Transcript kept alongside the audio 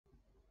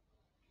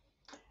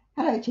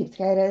Hello,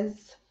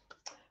 cheapskaters.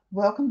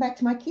 Welcome back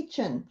to my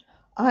kitchen.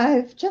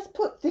 I've just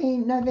put the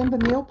November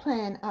meal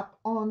plan up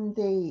on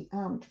the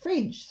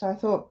fridge, so I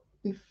thought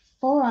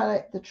before I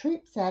let the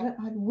troops at it,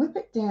 I'd whip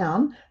it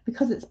down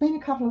because it's been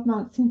a couple of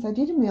months since I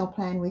did a meal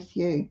plan with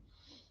you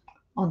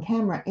on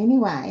camera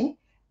anyway,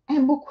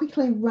 and we'll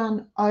quickly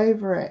run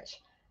over it.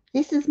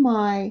 This is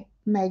my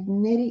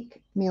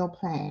magnetic meal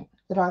plan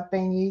that I've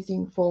been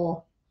using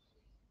for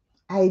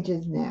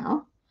ages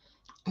now,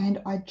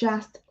 and I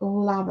just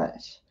love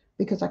it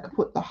because I could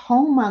put the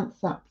whole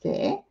month up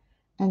there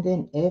and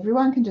then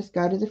everyone can just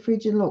go to the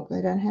fridge and look. They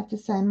don't have to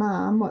say,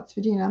 Mum, what's for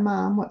dinner?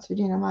 Mum, what's for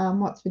dinner? Mum,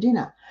 what's for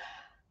dinner?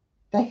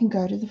 They can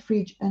go to the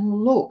fridge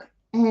and look.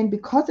 And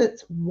because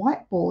it's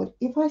whiteboard,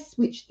 if I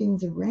switch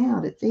things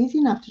around, it's easy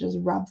enough to just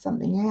rub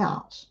something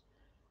out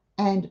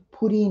and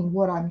put in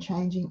what I'm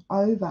changing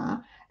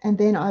over. And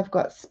then I've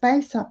got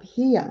space up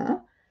here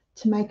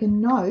to make a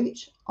note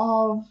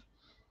of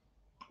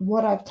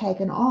what I've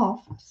taken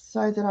off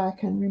so that I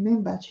can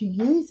remember to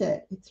use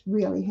it. It's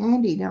really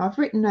handy. Now I've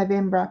written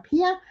November up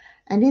here,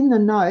 and in the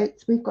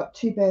notes we've got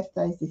 2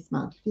 birthdays this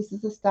month. This is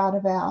the start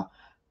of our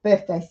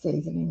birthday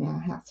season in our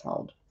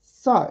household.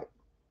 So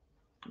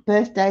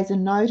birthdays are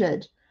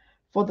noted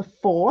for the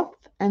 4th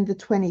and the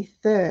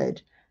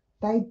 23rd.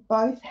 They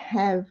both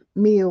have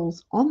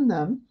meals on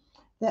them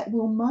that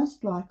will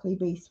most likely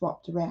be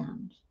swapped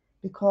around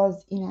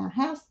because in our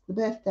house the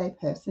birthday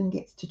person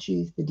gets to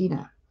choose the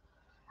dinner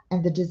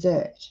and the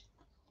dessert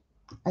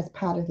as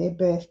part of their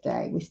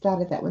birthday. We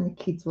started that when the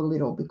kids were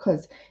little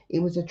because it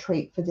was a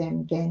treat for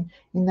them. Then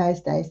in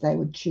those days they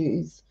would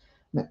choose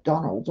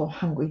McDonald's or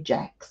Hungry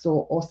Jack's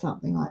or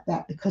something like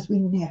that because we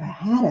never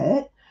had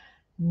it.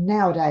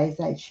 Nowadays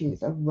they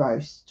choose a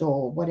roast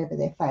or whatever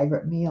their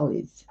favourite meal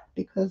is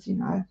because,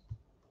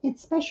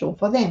 it's special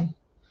for them.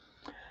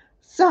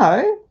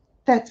 So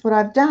that's what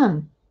I've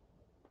done.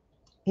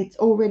 It's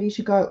all ready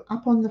to go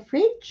up on the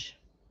fridge.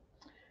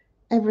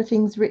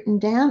 Everything's written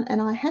down, and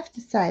I have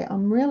to say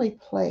I'm really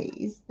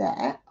pleased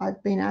that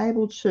I've been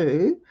able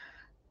to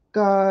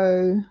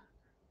go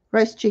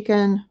roast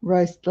chicken,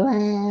 roast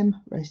lamb,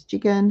 roast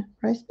chicken,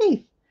 roast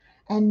beef,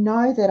 and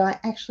know that I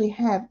actually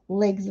have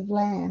legs of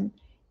lamb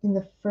in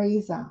the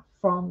freezer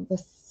from the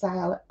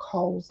sale at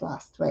Coles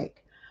last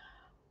week.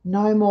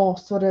 No more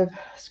sort of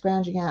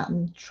scrounging out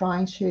and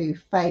trying to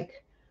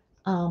fake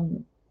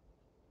um,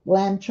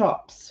 lamb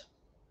chops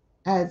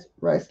as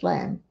roast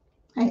lamb.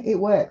 Hey, it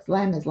works.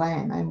 Lamb is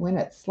lamb, and when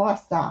it's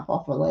sliced up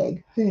off a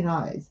leg, who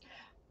knows?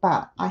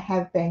 But I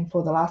have been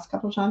for the last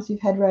couple of times we've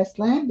had roast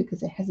lamb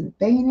because there hasn't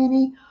been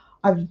any.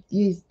 I've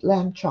used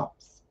lamb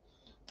chops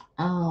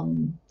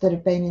that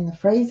have been in the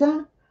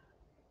freezer,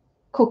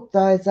 cooked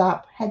those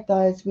up, had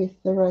those with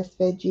the roast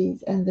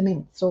veggies and the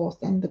mint sauce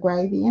and the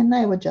gravy, and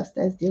they were just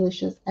as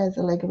delicious as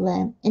a leg of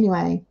lamb.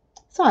 Anyway,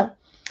 so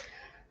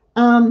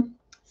um,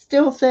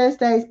 still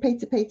Thursdays,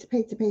 pizza, pizza,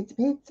 pizza, pizza,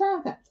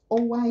 pizza. That's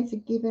always a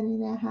given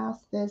in our house.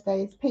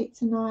 Thursday is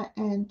pizza night,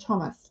 and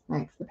Thomas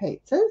makes the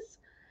pizzas.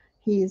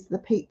 He is the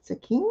pizza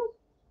king.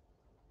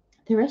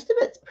 The rest of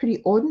it's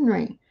pretty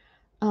ordinary.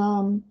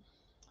 Um,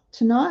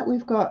 Tonight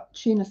we've got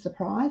tuna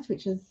surprise,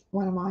 which is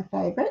one of my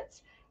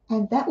favourites,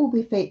 and that will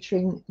be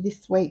featuring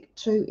this week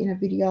too in a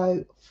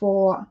video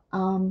for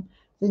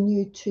the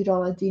new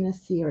 $2 dinner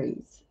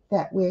series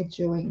that we're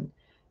doing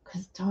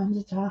because times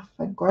are tough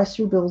and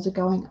grocery bills are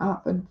going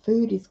up and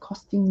food is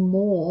costing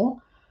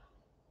more.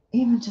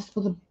 Even just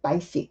for the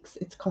basics,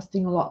 it's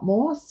costing a lot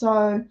more.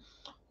 So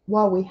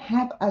while we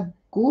have a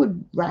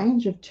good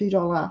range of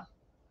 $2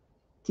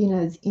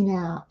 dinners in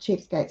our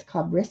Cheapskates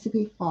Club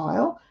recipe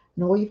file.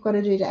 And all you've got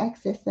to do to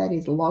access that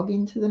is log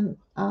into the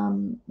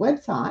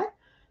website.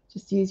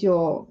 Just use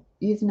your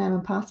username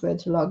and password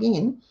to log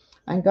in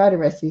and go to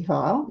recipe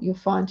file. You'll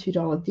find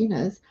 $2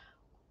 dinners.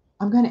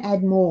 I'm going to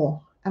add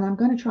more and I'm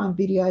going to try and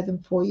video them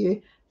for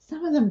you.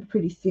 Some of them are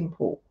pretty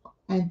simple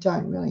and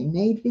don't really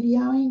need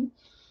videoing,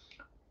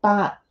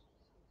 but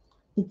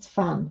it's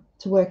fun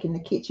to work in the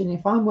kitchen.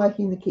 If I'm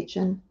working in the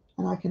kitchen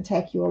and I can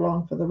take you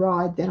along for the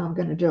ride, then I'm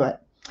going to do it.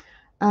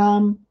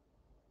 Um,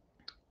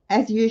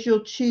 As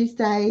usual,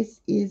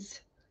 Tuesdays is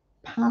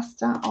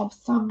pasta of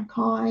some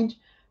kind.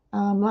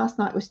 Last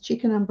night was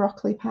chicken and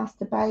broccoli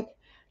pasta bake.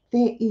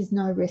 There is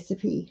no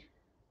recipe.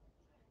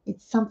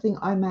 It's something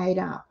I made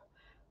up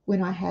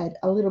when I had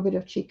a little bit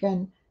of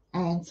chicken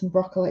and some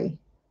broccoli.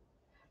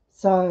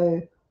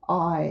 So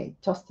I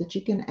tossed the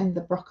chicken and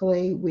the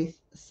broccoli with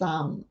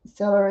some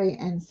celery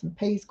and some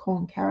peas,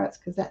 corn, carrots,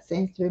 because that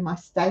seems to be my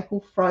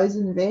staple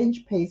frozen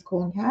veg, peas,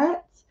 corn,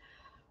 carrots.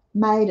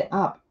 Made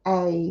up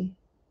a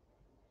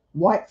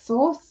white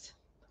sauce,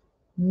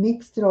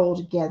 mixed it all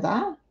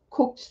together,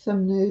 cooked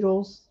some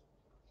noodles,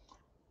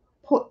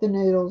 put the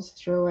noodles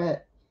through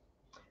it,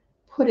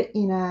 put it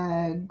in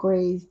a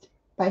greased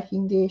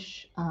baking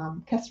dish,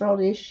 casserole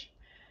dish,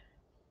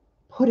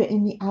 put it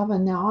in the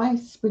oven. Now I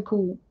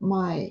sprinkle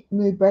my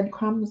moo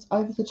breadcrumbs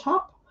over the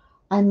top.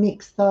 I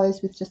mix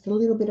those with just a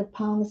little bit of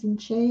Parmesan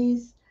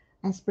cheese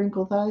and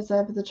sprinkle those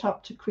over the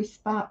top to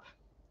crisp up.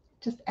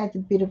 Just adds a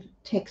bit of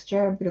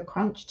texture, a bit of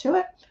crunch to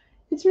it.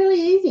 It's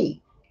really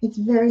easy. It's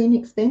very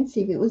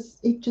inexpensive.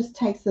 It just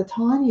takes the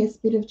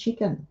tiniest bit of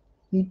chicken.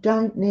 You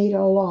don't need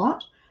a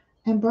lot.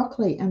 And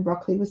broccoli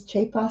was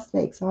cheap last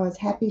week, so I was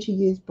happy to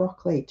use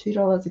broccoli.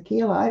 $2 a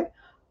kilo.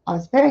 I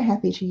was very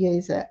happy to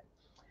use it.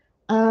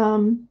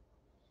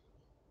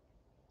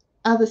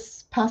 Other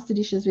pasta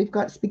dishes, we've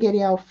got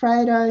spaghetti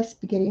Alfredo,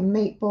 spaghetti and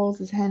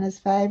meatballs is Hannah's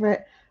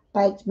favourite,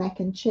 baked mac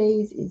and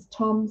cheese is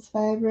Tom's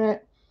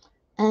favourite,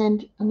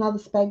 and another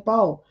spag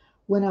bowl.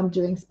 When I'm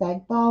doing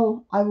spag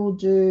bowl, I will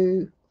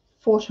do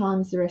 4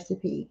 times the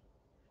recipe.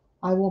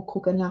 I will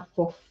cook enough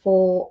for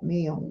 4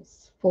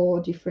 meals, 4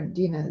 different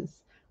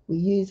dinners. We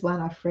use one,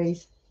 I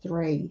freeze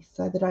 3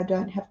 so that I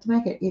don't have to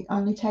make it. It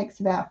only takes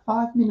about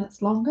 5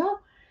 minutes longer,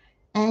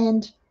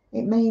 and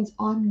it means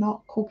I'm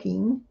not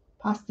cooking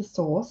pasta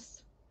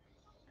sauce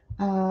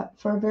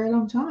for a very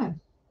long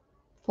time.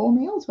 4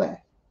 meals worth.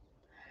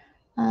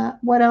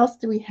 What else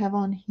do we have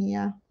on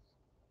here?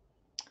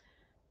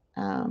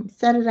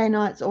 Saturday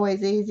night's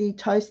always easy.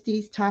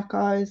 Toasties,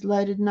 tacos,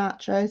 loaded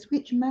nachos,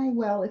 which may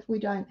well, if we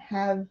don't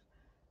have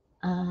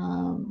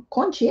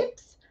corn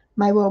chips,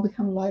 may well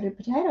become loaded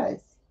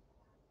potatoes.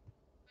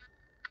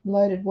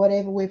 Loaded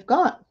whatever we've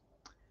got.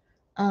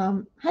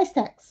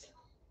 Haystacks.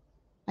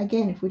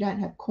 Again, if we don't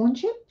have corn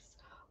chips,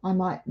 I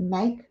might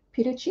make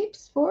pita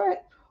chips for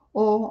it,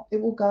 or it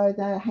will go,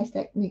 the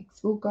haystack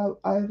mix will go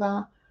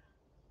over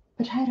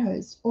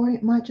potatoes, or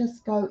it might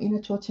just go in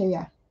a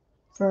tortilla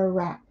for a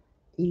wrap.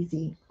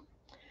 Easy.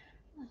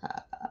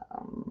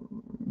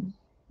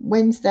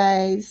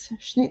 Wednesdays,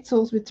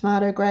 schnitzels with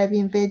tomato gravy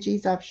and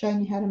veggies. I've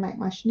shown you how to make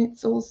my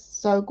schnitzels.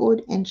 So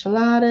good.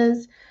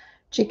 Enchiladas,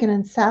 chicken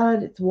and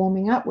salad. It's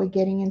warming up. We're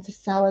getting into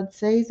salad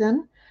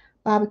season.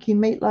 Barbecue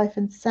meatloaf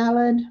and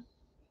salad.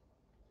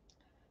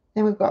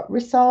 Then we've got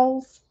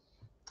rissoles,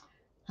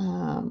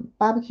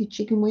 barbecue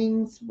chicken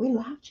wings. We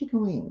love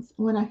chicken wings.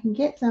 When I can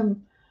get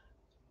them,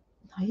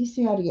 I used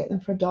to be able to get them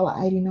for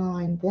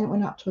 $1.89. Then it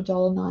went up to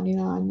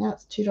 $1.99. Now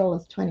it's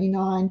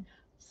 $2.29.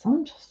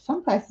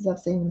 Some places I've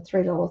seen them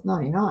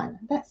 $3.99.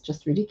 That's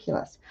just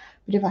ridiculous.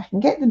 But if I can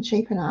get them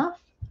cheap enough,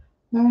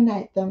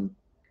 marinate them,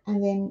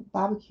 and then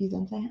barbecue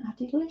them, they are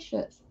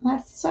delicious.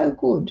 That's so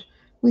good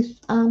with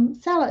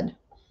salad.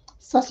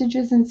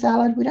 Sausages and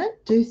salad. We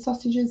don't do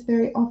sausages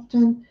very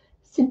often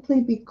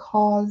simply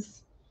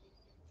because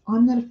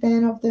I'm not a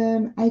fan of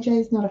them.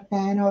 AJ's not a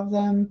fan of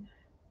them.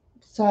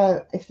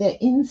 So if they're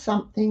in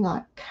something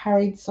like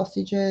curried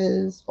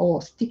sausages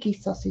or sticky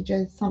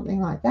sausages, something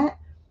like that,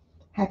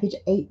 happy to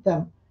eat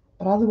them.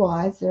 But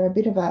otherwise, they're a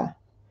bit of a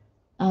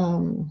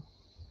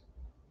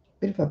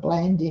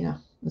bland dinner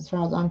as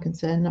far as I'm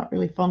concerned. Not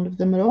really fond of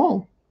them at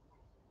all.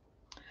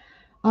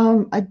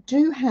 I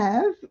do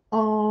have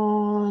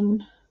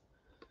on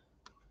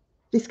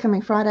this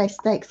coming Friday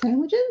steak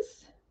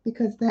sandwiches,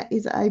 because that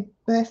is a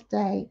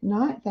birthday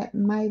night. That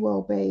may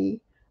well be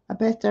a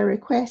birthday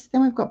request.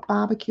 Then we've got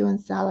barbecue and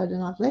salad,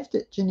 and I've left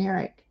it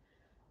generic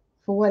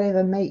for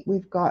whatever meat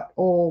we've got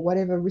or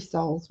whatever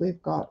rissoles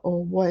we've got,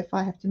 or what if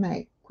I have to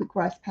make quick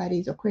rice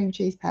patties or cream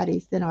cheese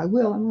patties, then I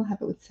will, and we'll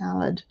have it with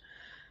salad.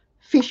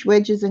 Fish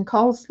wedges and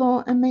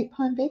coleslaw, and meat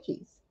pie and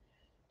veggies.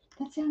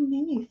 That's our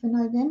menu for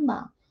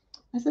November.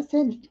 As I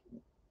said,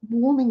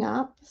 warming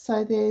up,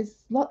 so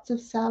there's lots of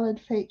salad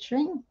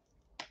featuring,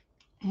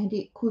 and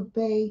it could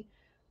be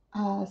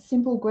a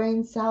simple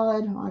green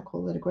salad. I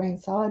call it a green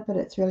salad, but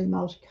it's really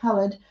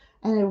multicolored,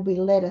 and it'll be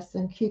lettuce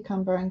and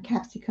cucumber and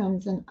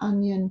capsicums and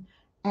onion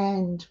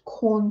and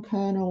corn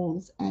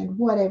kernels and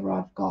whatever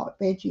I've got,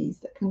 veggies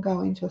that can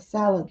go into a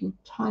salad,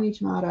 tiny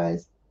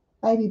tomatoes,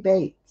 baby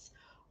beets,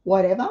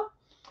 whatever.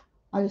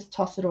 I just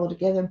toss it all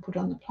together and put it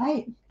on the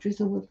plate,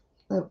 drizzle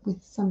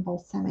with some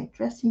balsamic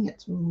dressing.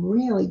 It's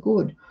really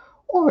good.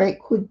 Or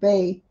it could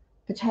be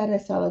potato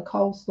salad,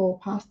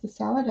 coleslaw, pasta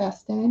salad, our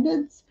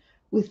standards,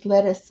 with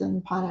lettuce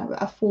and pineapple,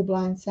 a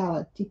full-blown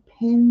salad.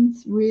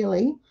 Depends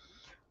really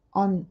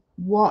on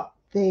what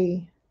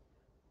the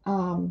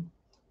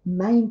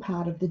main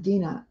part of the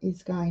dinner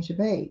is going to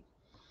be.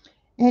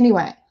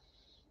 Anyway,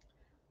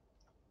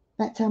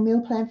 that's our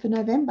meal plan for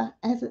November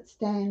as it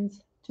stands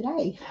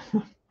today.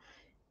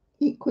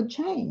 It could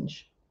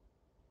change,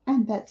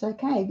 and that's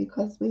okay,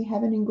 because we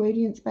have an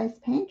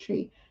ingredients-based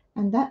pantry,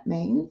 and that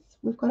means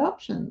we've got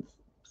options.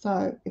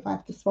 So if I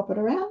have to swap it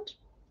around,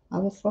 I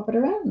will swap it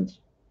around.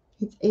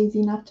 It's easy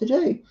enough to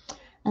do.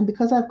 And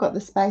because I've got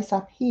the space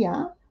up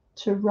here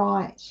to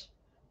write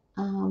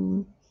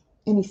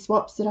any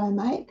swaps that I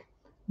make,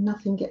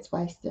 nothing gets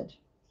wasted.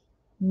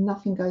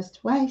 Nothing goes to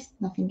waste.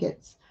 Nothing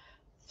gets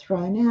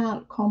thrown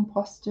out,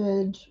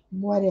 composted,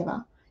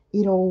 whatever.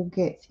 It all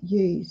gets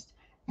used.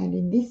 And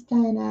in this day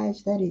and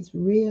age, that is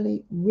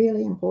really,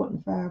 really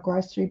important for our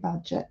grocery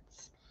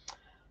budgets.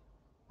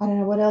 I don't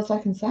know what else I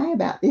can say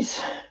about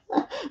this,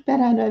 about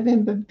our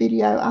November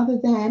video, other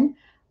than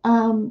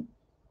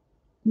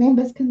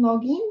members can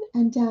log in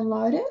and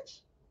download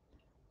it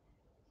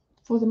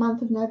for the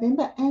month of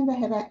November, and they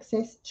have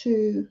access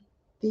to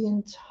the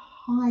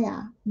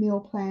entire meal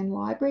plan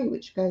library,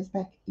 which goes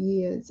back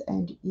years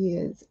and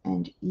years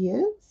and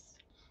years.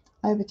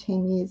 over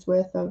 10 years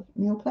worth of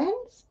meal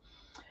plans.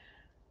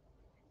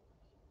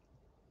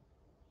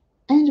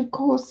 And of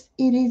course,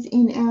 it is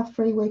in our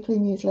free weekly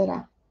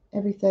newsletter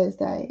every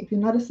Thursday. If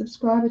you're not a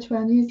subscriber to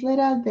our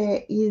newsletter,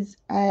 there is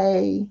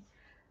a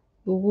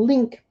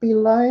link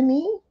below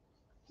me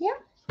here.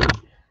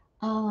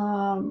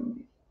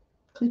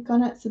 Click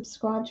on it,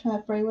 subscribe to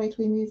our free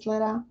weekly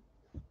newsletter.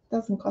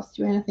 Doesn't cost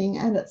you anything,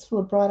 and it's full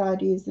of bright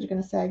ideas that are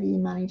going to save you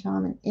money,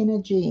 time, and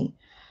energy.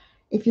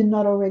 If you're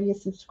not already a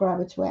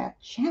subscriber to our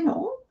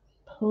channel,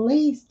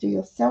 please do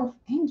yourself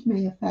and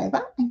me a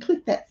favor and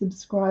click that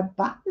subscribe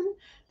button,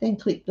 then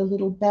click the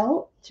little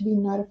bell to be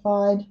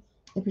notified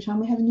every time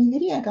we have a new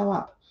video go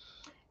up.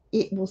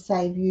 It will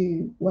save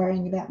you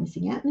worrying about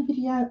missing out on a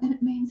video, and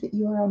it means that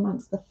you are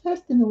amongst the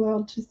first in the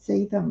world to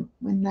see them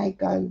when they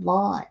go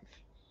live.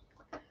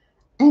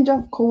 And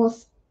of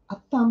course, a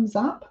thumbs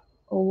up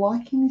or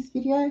liking this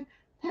video,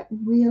 that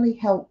really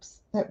helps.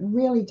 That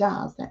really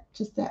does.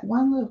 That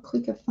one little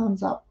click of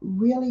thumbs up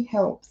really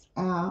helps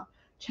our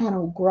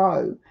channel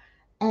grow.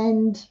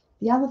 And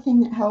the other thing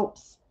that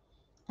helps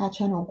our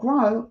channel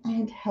grow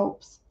and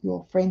helps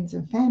your friends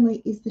and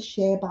family is the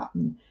share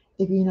button.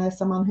 If you know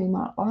someone who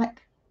might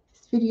like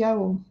this video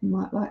or who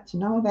might like to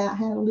know about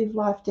how to live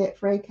life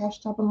debt-free,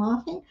 cashed up and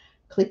laughing,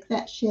 click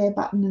that share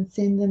button and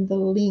send them the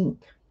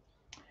link.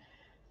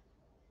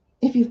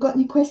 If you've got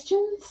any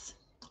questions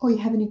or you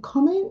have any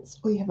comments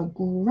or you have a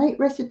great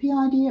recipe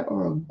idea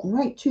or a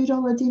great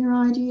 $2 dinner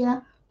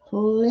idea,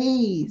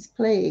 please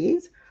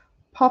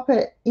pop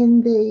it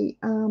in the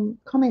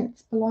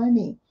comments below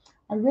me.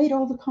 I read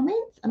all the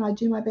comments and I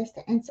do my best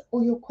to answer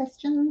all your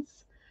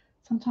questions.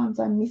 Sometimes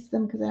I miss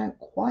them because they don't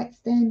quite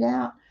stand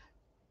out,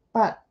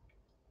 but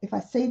if I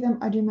see them,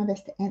 I do my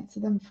best to answer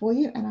them for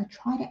you, and I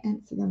try to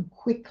answer them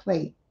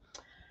quickly.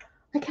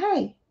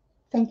 Okay,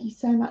 thank you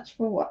so much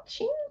for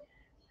watching.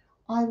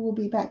 I will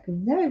be back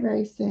very,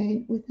 very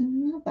soon with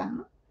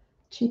another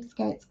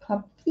Cheapskates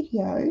Club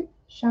video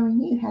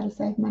showing you how to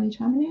save money,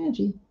 time and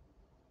energy.